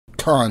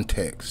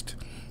Context.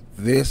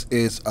 This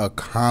is a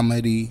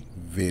comedy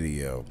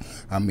video.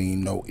 I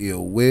mean no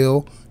ill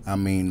will. I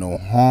mean no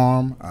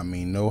harm. I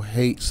mean no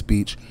hate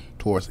speech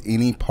towards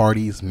any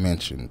parties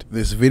mentioned.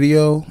 This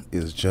video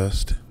is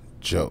just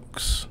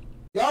jokes.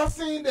 Y'all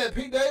seen that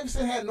Pete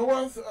Davidson had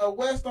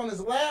West on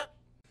his lap?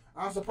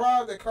 I'm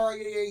surprised that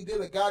Kanye ain't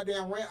did a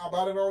goddamn rant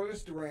about it on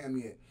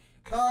Instagram yet.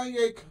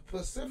 Kanye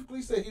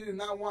specifically said he did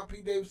not want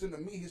Pete Davidson to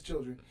meet his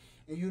children.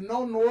 And you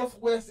know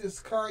Northwest is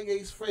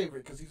Kanye's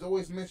favorite because he's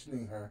always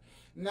mentioning her.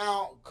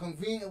 Now,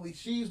 conveniently,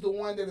 she's the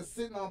one that is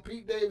sitting on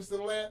Pete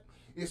Davidson's lap.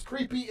 It's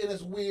creepy and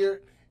it's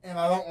weird, and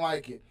I don't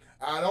like it.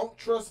 I don't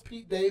trust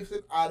Pete Davidson.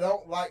 I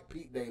don't like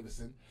Pete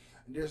Davidson.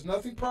 There's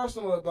nothing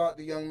personal about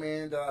the young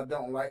man that I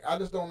don't like. I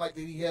just don't like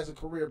that he has a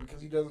career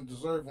because he doesn't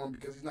deserve one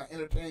because he's not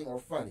entertaining or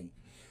funny.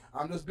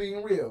 I'm just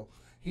being real.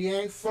 He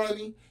ain't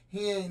funny.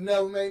 He ain't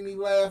never made me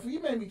laugh. He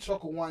made me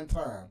chuckle one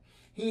time.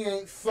 He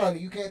ain't funny.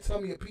 You can't tell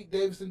me a Pete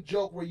Davidson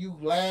joke where you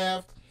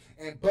laughed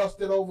and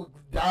busted over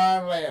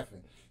dying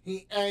laughing.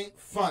 He ain't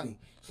funny.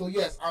 So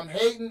yes, I'm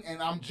hating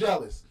and I'm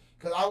jealous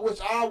because I wish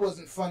I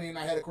wasn't funny and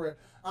I had a career.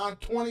 I'm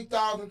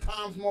 20,000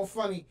 times more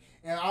funny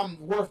and I'm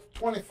worth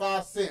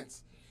 25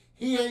 cents.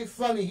 He ain't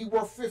funny. He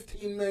worth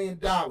 $15 million.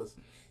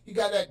 He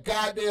got that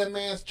goddamn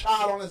man's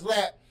child on his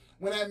lap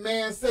when that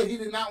man said he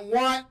did not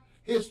want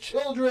his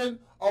children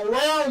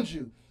around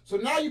you. So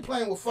now you're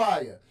playing with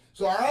fire.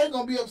 So I ain't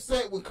going to be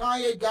upset when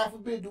Kanye, God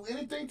forbid, do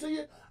anything to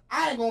you.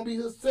 I ain't going to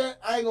be upset.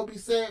 I ain't going to be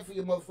sad for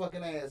your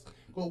motherfucking ass.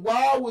 But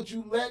why would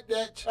you let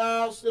that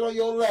child sit on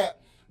your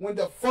lap when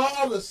the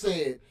father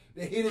said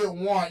that he didn't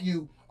want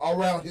you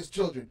around his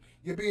children?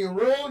 You're being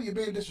rude. You're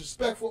being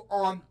disrespectful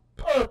on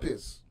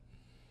purpose.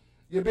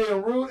 You're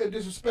being rude and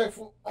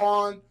disrespectful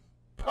on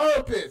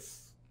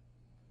purpose.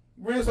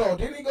 Rizzo,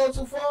 didn't he go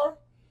too far?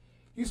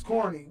 He's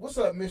corny. What's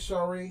up, Miss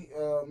Shari?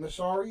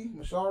 Mashari?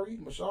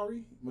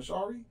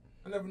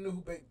 I never knew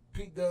who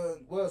Pete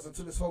Dunn was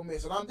until this whole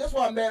mess. And that's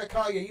why I'm mad at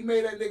Kanye. He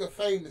made that nigga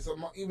famous,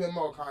 even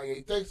more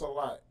Kanye. Thanks a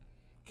lot.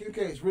 Kim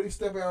K is really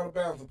stepping out of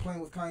bounds and playing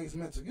with Kanye's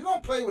mental. You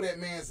don't play with that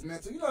man's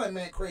mental. You know that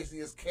man crazy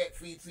as cat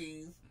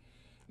feces.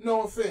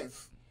 No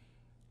offense.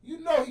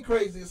 You know he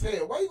crazy as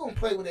hell. Why you gonna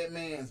play with that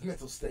man's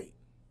mental state?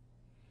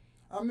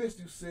 I missed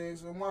you,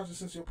 Sigs. Been watching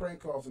since your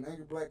prank calls and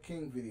Angry Black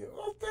King video.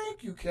 Oh,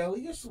 thank you,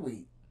 Kelly. You're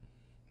sweet.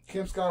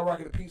 Kim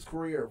skyrocketed Pete's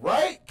career.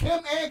 Right?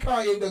 Kim and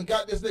Kanye done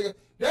got this nigga.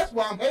 That's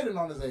why I'm hating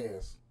on his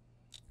ass.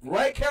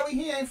 Right, Kelly?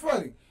 He ain't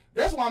funny.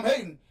 That's why I'm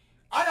hating.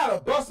 I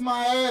gotta bust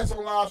my ass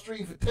on live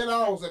stream for 10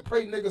 hours and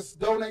pray niggas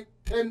donate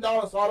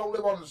 $10 so I don't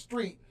live on the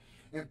street.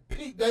 And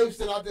Pete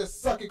Davidson out there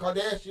sucking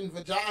Kardashian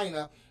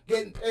vagina,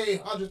 getting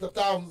paid hundreds of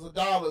thousands of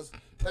dollars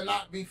to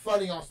not be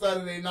funny on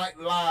Saturday Night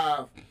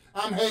Live.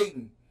 I'm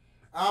hating.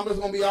 I'm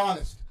just gonna be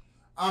honest.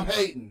 I'm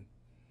hating.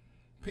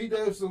 Pete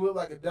Davidson look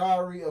like a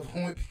diary of a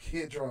wimpy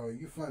kid drawing.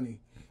 You funny.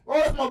 Oh,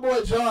 that's my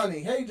boy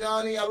Johnny. Hey,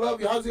 Johnny, I love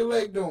you. How's your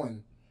leg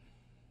doing?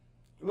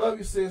 Love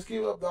you, sis.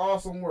 Keep up the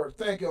awesome work.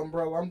 Thank you,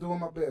 umbrella. I'm doing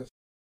my best.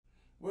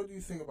 What do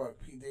you think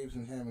about Pete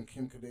Davidson having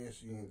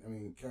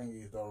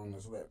Kanye's daughter on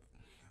his lap?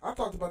 I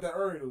talked about that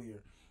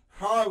earlier.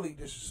 Highly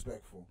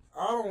disrespectful.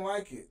 I don't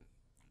like it.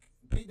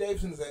 Pete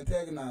Davidson is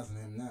antagonizing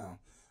him now.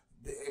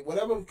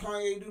 Whatever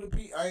Kanye do to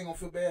Pete, I ain't going to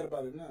feel bad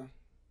about it now.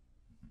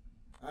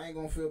 I ain't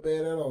going to feel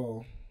bad at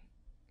all.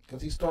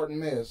 Because he's starting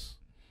mess.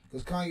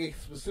 Because Kanye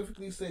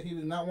specifically said he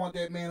did not want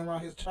that man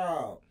around his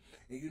child.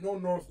 And you know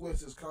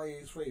Northwest is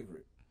Kanye's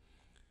favorite.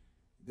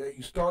 That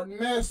you starting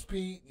mess,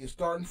 Pete. You're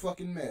starting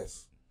fucking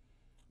mess.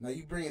 Now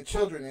you bringing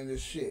children in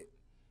this shit.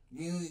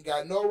 You ain't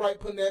got no right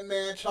putting that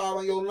man child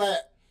on your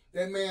lap.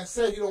 That man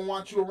said he don't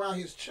want you around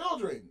his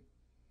children.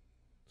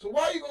 So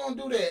why are you going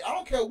to do that? I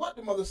don't care what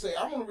the mother say.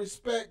 I'm going to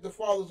respect the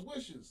father's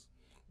wishes.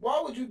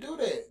 Why would you do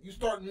that? You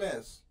starting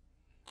mess.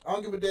 I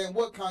don't give a damn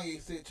what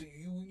Kanye said to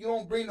you. You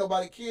don't bring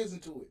nobody kids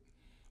into it.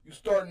 You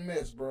starting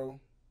mess, bro.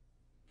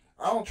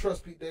 I don't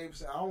trust Pete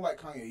Davidson. I don't like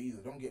Kanye either.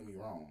 Don't get me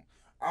wrong.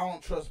 I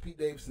don't trust Pete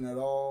Davidson at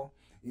all.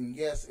 And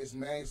yes, it's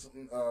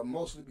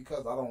mostly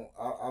because I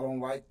don't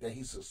like that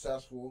he's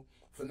successful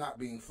for not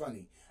being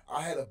funny.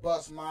 I had to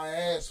bust my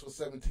ass for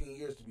 17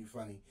 years to be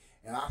funny,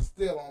 and I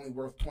still only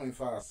worth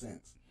 25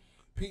 cents.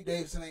 Pete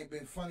Davidson ain't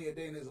been funny a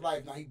day in his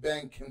life. Now he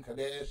banged Kim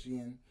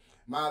Kardashian,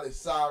 Miley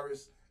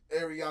Cyrus,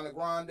 Ariana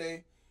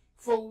Grande.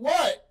 For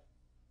what?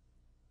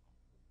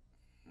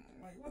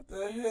 Like, what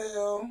the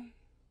hell?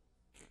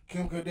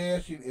 Kim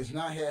Kardashian is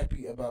not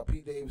happy about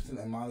Pete Davidson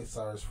and Miley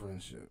Cyrus'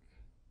 friendship.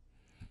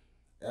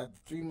 After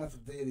 3 months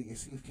of dating, it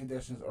seems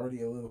Kardashian is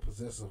already a little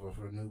possessive of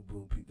her new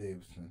boo, Pete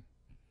Davidson.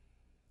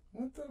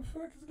 What the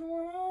fuck is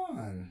going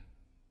on?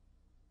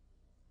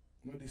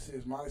 What he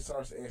says, Miley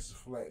Cyrus' ass is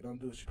flat. Don't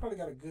do it. She probably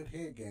got a good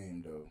head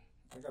game, though.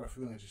 I got a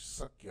feeling she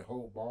suck your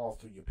whole ball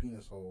through your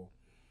penis hole.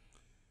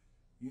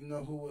 You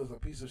know who was a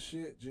piece of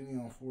shit? Jenny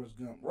on Forrest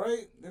Gump.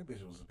 Right? That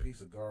bitch was a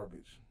piece of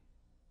garbage.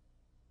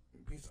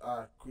 A piece of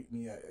eye creeped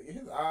me out.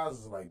 His eyes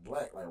is like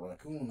black, like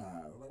raccoon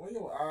eyes. Like, why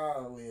your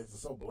eyelids are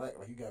so black?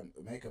 Like you got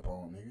makeup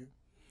on, nigga.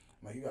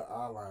 Like you got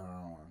eyeliner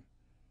on.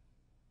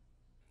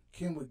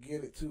 Kim would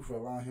get it too for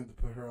allowing him to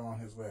put her on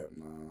his lap.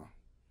 Nah.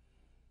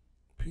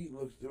 Pete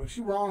looks.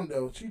 She wrong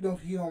though. He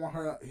don't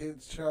want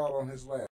his child on his lap.